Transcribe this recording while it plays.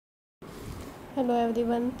Hello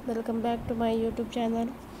everyone, welcome back to my YouTube channel.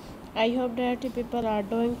 I hope that you people are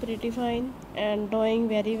doing pretty fine and doing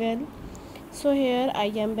very well. So here I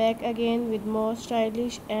am back again with more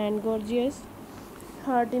stylish and gorgeous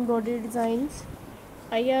heart embroidery designs.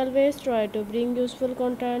 I always try to bring useful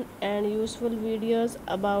content and useful videos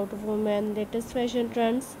about women latest fashion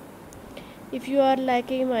trends. If you are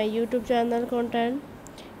liking my YouTube channel content,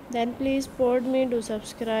 then please support me to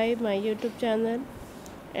subscribe my YouTube channel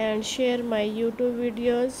and share my YouTube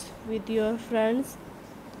videos with your friends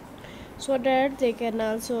so that they can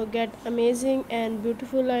also get amazing and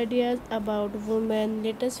beautiful ideas about women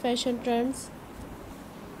latest fashion trends.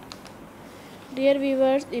 Dear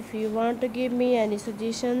viewers, if you want to give me any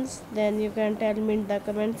suggestions, then you can tell me in the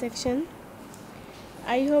comment section.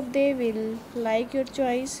 I hope they will like your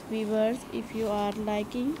choice. Viewers, if you are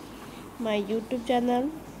liking my YouTube channel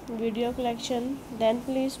video collection, then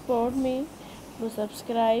please support me to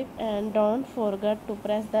subscribe and don't forget to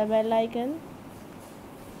press the bell icon.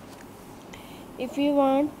 If you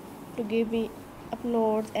want to give me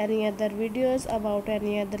upload any other videos about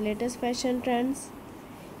any other latest fashion trends,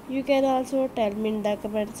 you can also tell me in the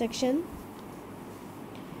comment section.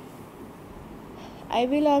 I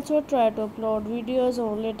will also try to upload videos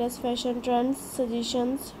on latest fashion trends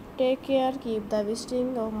suggestions. Take care, keep the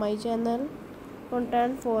visiting of my channel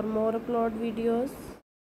content for more upload videos.